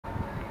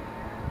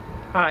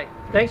Hi,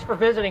 thanks for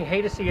visiting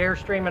Haydocy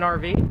Airstream and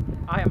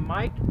RV. I am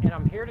Mike, and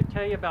I'm here to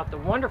tell you about the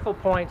wonderful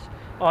points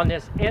on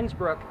this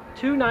Innsbruck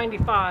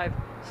 295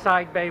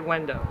 side bay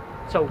window.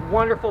 It's a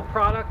wonderful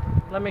product.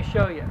 Let me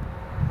show you.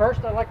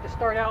 First, I'd like to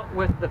start out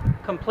with the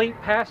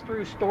complete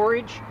pass-through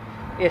storage.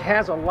 It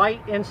has a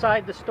light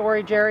inside the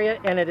storage area,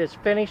 and it is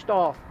finished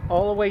off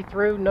all the way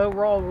through. No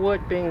raw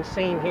wood being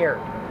seen here.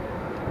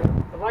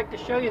 I'd like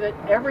to show you that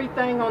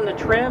everything on the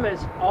trim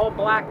is all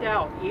blacked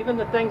out. Even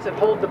the things that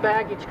hold the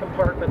baggage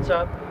compartments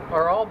up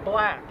are all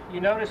black. You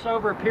notice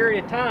over a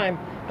period of time,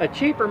 a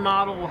cheaper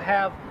model will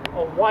have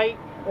a white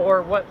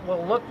or what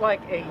will look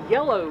like a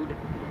yellowed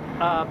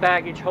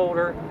baggage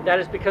holder. That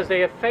is because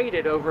they have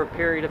faded over a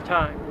period of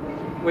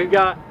time. We've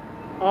got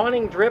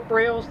awning drip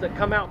rails that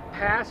come out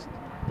past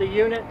the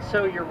unit,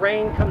 so your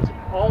rain comes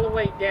all the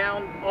way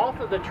down off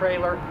of the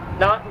trailer,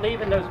 not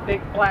leaving those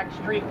big black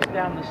streaks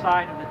down the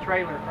side of the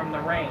trailer from the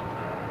rain.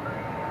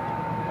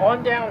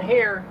 On down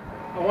here,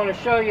 I want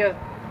to show you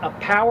a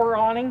power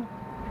awning.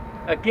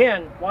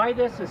 Again, why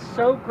this is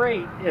so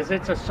great is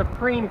it's a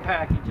Supreme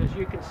package, as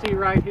you can see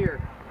right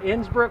here.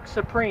 Innsbruck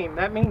Supreme.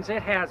 That means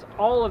it has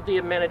all of the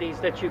amenities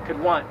that you could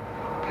want.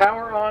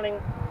 Power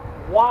awning,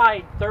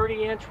 wide,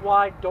 30-inch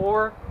wide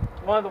door,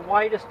 one of the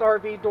widest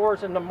RV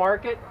doors in the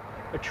market.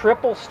 A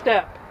triple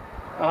step.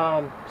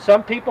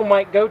 Some people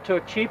might go to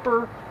a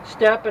cheaper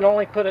step and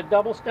only put a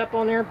double step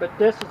on there, but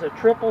this is a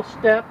triple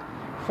step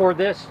for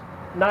this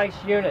nice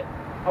unit.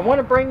 I want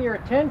to bring your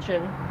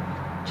attention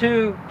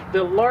to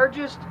the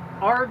largest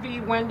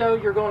RV window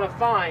you're going to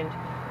find.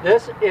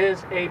 This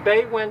is a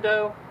bay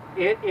window.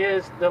 It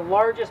is the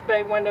largest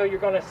bay window you're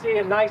going to see,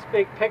 a nice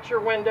big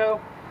picture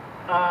window.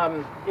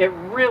 It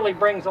really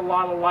brings a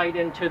lot of light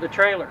into the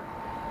trailer.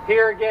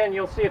 Here again,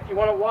 you'll see if you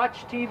want to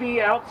watch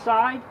TV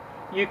outside,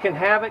 you can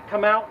have it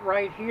come out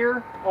right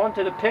here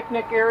onto the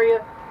picnic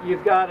area.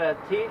 You've got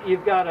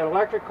an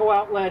electrical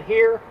outlet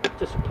here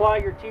to supply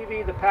your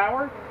TV the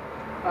power.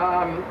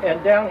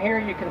 And down here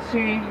you can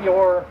see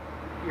your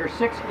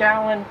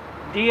 6-gallon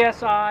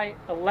DSI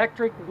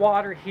electric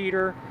water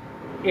heater.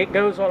 It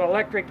goes on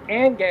electric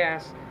and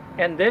gas,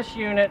 and this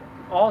unit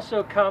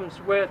also comes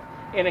with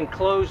an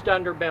enclosed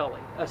underbelly,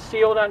 a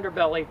sealed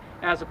underbelly,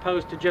 as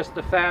opposed to just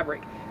the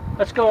fabric.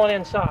 Let's go on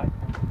inside.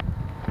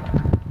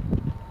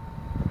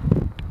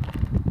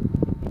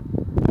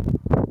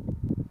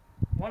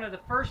 One of the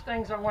first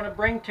things I want to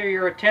bring to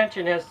your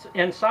attention is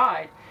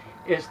inside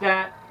is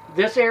that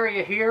this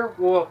area here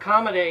will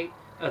accommodate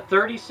a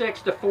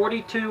 36 to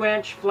 42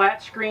 inch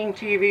flat screen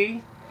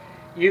TV.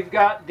 You've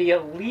got the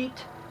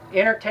Elite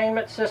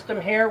entertainment system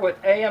here with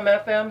AM,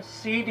 FM,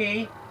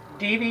 CD,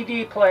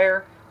 DVD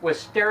player with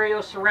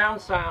stereo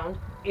surround sound,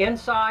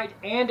 inside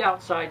and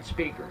outside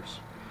speakers.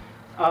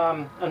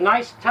 A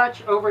nice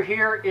touch over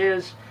here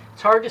is,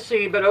 it's hard to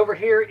see, but over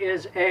here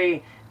is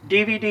a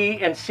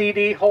DVD and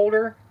CD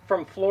holder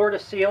from floor to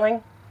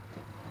ceiling.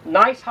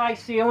 Nice high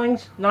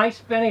ceilings, nice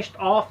finished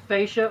off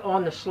fascia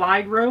on the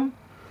slide room.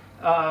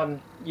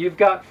 You've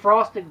got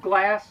frosted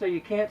glass so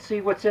you can't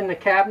see what's in the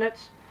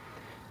cabinets.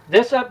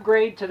 This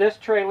upgrade to this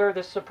trailer,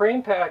 this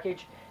Supreme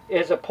package,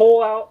 is a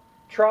pull-out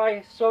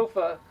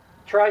tri-sofa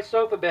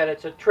bed.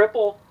 It's a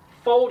triple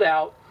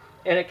fold-out,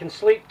 and it can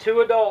sleep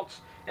 2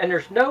 adults. And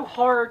there's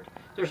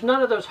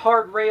none of those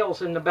hard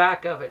rails in the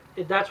back of it.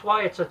 That's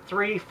why it's a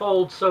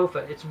 3-fold sofa.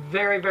 It's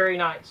very, very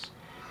nice.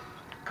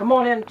 Come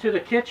on into the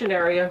kitchen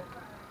area.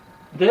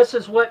 This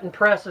is what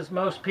impresses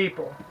most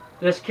people.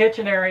 This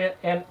kitchen area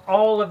and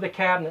all of the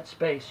cabinet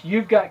space.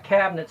 You've got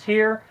cabinets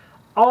here,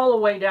 all the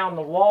way down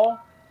the wall.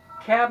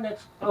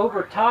 Cabinets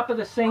over top of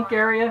the sink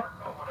area.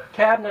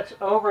 Cabinets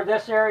over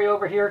this area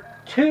over here.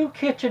 2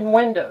 kitchen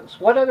windows.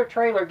 What other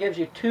trailer gives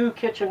you 2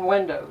 kitchen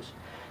windows?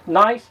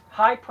 Nice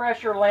high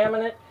pressure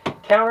laminate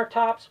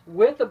countertops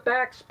with a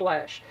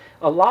backsplash.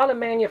 A lot of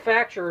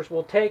manufacturers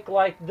will take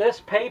like this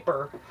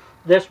paper,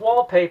 this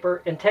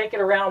wallpaper, and take it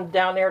around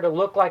down there to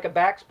look like a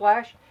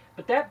backsplash.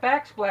 But that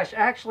backsplash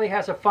actually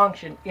has a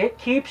function. It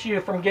keeps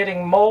you from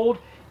getting mold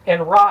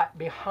and rot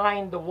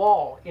behind the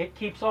wall. It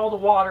keeps all the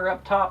water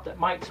up top that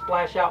might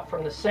splash out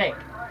from the sink.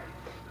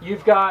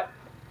 You've got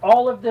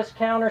all of this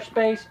counter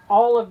space,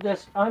 all of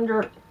this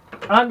under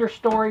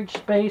storage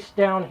space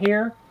down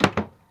here.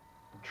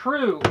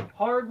 True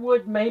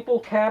hardwood maple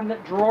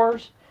cabinet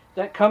drawers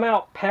that come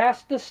out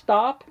past the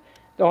stop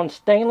on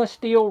stainless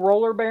steel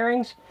roller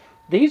bearings.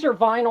 These are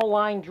vinyl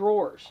lined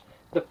drawers.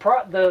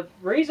 The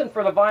reason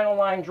for the vinyl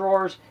lined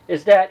drawers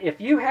is that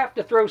if you have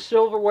to throw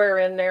silverware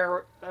in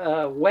there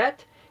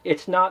wet,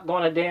 it's not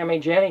going to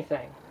damage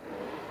anything.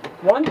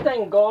 One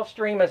thing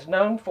Gulfstream is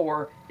known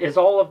for is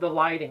all of the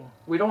lighting.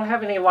 We don't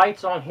have any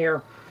lights on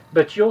here,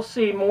 but you'll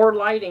see more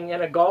lighting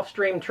in a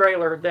Gulfstream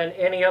trailer than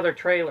any other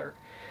trailer.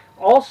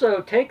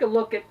 Also, take a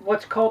look at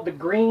what's called the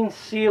green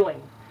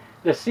ceiling.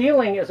 The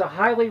ceiling is a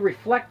highly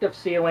reflective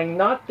ceiling,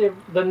 not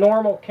the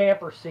normal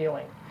camper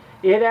ceiling.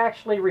 It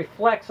actually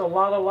reflects a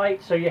lot of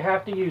light, so you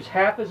have to use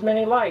half as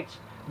many lights,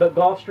 but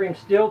Gulfstream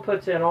still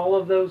puts in all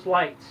of those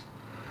lights.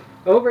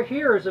 Over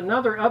here is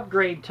another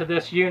upgrade to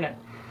this unit.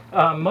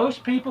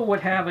 Most people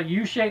would have a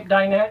U-shaped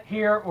dinette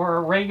here or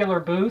a regular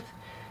booth.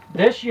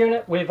 This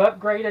unit we've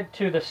upgraded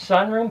to the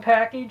sunroom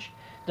package.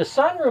 The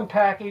sunroom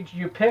package,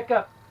 you pick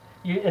up,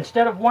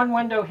 instead of one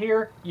window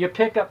here, you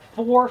pick up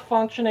 4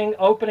 functioning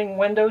opening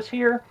windows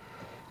here,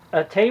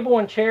 a table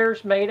and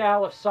chairs made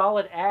out of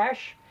solid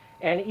ash,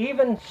 and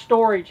even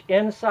storage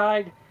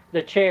inside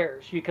the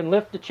chairs. You can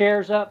lift the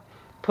chairs up,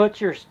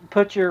 put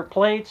your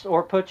plates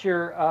or put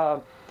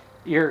your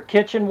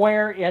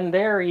kitchenware in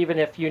there even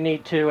if you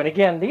need to. And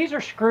again, these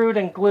are screwed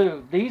and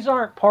glued. These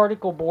aren't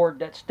particle board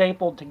that's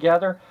stapled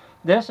together.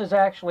 This is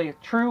actually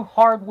true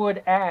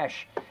hardwood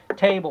ash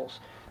tables,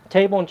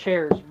 table and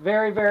chairs.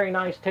 Very, very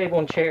nice table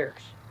and chairs.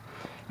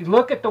 You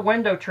look at the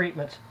window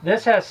treatments.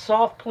 This has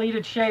soft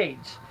pleated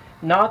shades,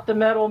 not the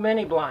metal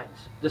mini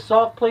blinds. The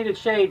soft pleated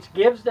shades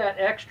gives that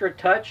extra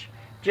touch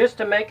just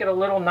to make it a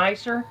little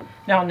nicer.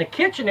 Now in the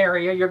kitchen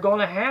area, you're going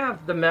to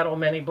have the metal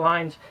mini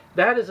blinds.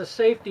 That is a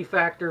safety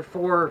factor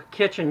for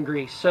kitchen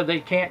grease so they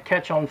can't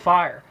catch on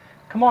fire.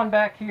 Come on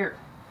back here.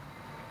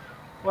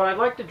 What I'd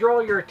like to draw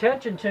your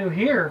attention to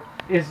here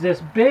is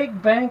this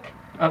big bank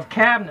of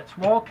cabinets,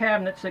 wall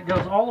cabinets that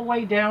goes all the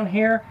way down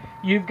here.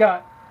 You've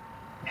got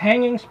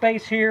hanging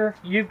space here.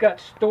 You've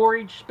got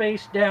storage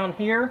space down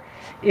here.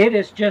 It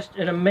is just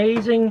an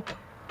amazing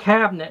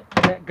cabinet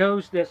that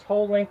goes this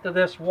whole length of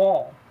this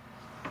wall.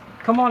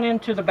 Come on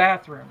into the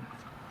bathroom.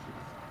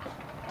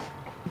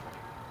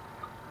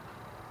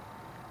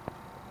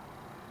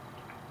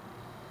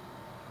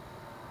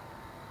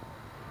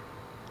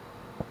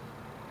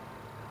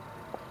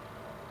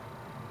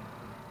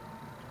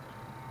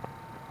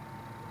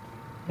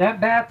 That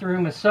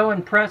bathroom is so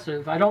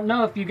impressive. I don't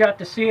know if you got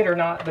to see it or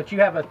not, but you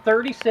have a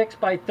 36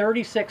 by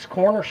 36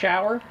 corner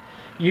shower.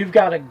 You've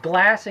got a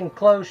glass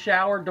enclosed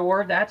shower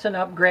door. That's an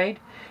upgrade.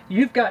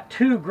 You've got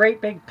 2 great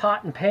big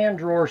pot and pan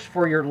drawers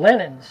for your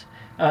linens.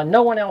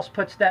 No one else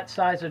puts that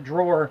size of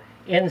drawer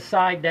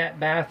inside that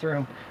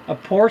bathroom. A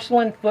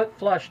porcelain foot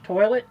flush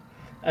toilet.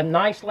 A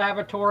nice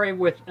lavatory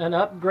with an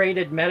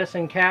upgraded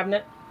medicine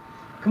cabinet.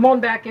 Come on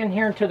back in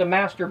here into the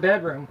master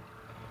bedroom.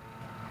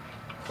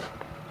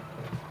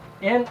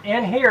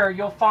 In here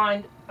you'll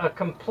find a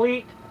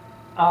complete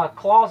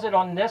closet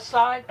on this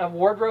side, a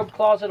wardrobe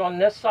closet on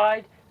this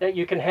side that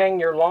you can hang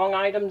your long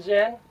items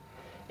in.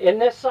 In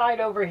this side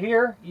over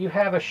here you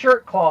have a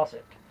shirt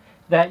closet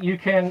that you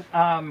can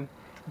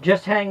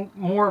just hang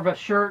more of a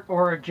shirt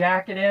or a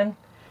jacket in.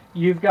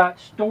 You've got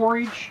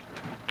storage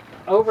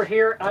over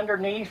here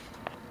underneath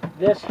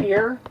this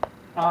here.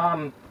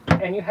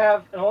 And you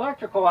have an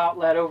electrical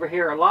outlet over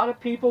here. A lot of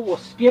people will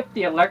skip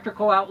the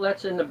electrical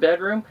outlets in the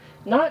bedroom,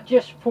 not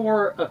just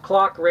for a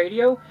clock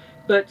radio,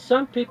 but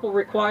some people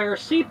require a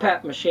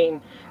CPAP machine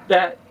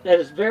that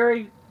is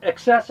very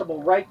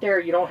accessible right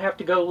there. You don't have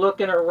to go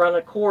looking or run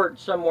a cord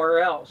somewhere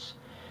else.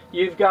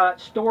 You've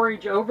got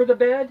storage over the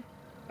bed,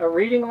 a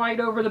reading light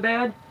over the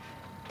bed,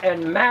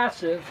 and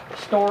massive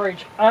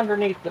storage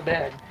underneath the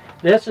bed.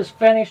 This is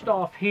finished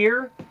off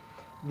here.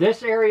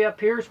 This area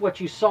up here is what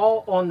you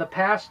saw on the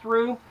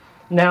pass-through.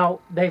 Now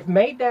they've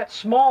made that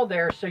small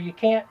there so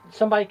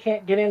somebody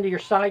can't get into your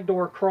side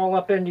door, crawl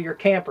up into your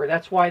camper.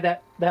 That's why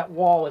that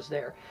wall is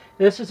there.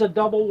 This is a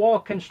double wall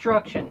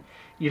construction.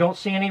 You don't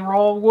see any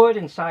raw wood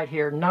inside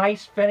here.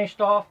 Nice finished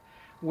off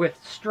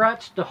with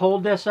struts to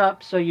hold this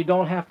up so you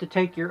don't have to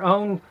take your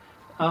own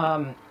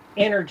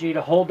energy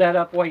to hold that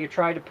up while you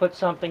try to put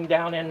something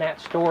down in that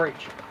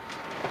storage.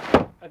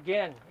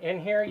 Again, in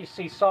here you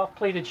see soft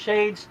pleated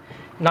shades,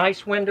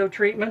 nice window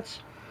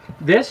treatments.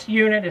 This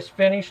unit is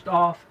finished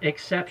off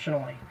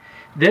exceptionally.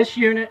 This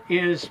unit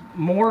is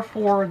more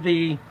for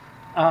the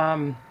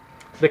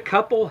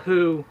couple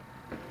who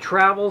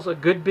travels a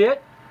good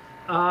bit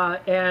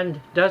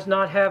and does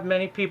not have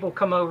many people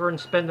come over and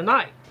spend the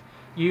night.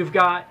 You've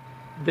got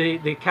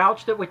the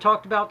couch that we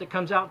talked about that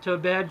comes out to a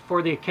bed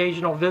for the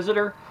occasional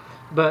visitor.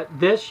 But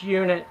this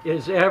unit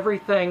is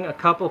everything a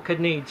couple could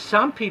need.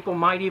 Some people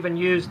might even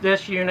use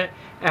this unit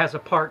as a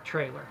park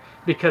trailer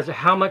because of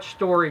how much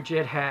storage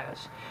it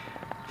has.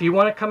 If you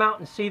want to come out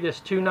and see this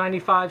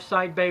 295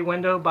 side bay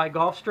window by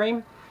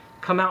Gulfstream,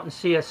 come out and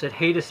see us at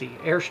Haydocy,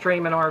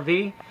 Airstream and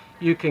RV.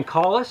 You can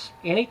call us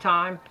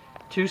anytime,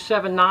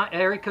 279,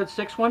 area code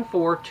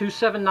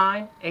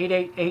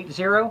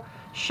 614-279-8880.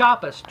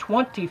 Shop us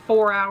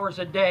 24 hours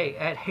a day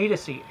at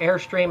Haydocy,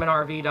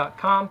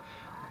 airstreamandrv.com,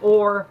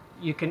 or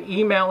you can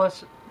email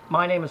us.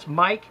 My name is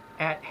Mike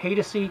at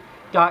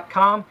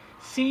Haydocy.com.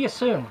 See you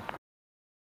soon.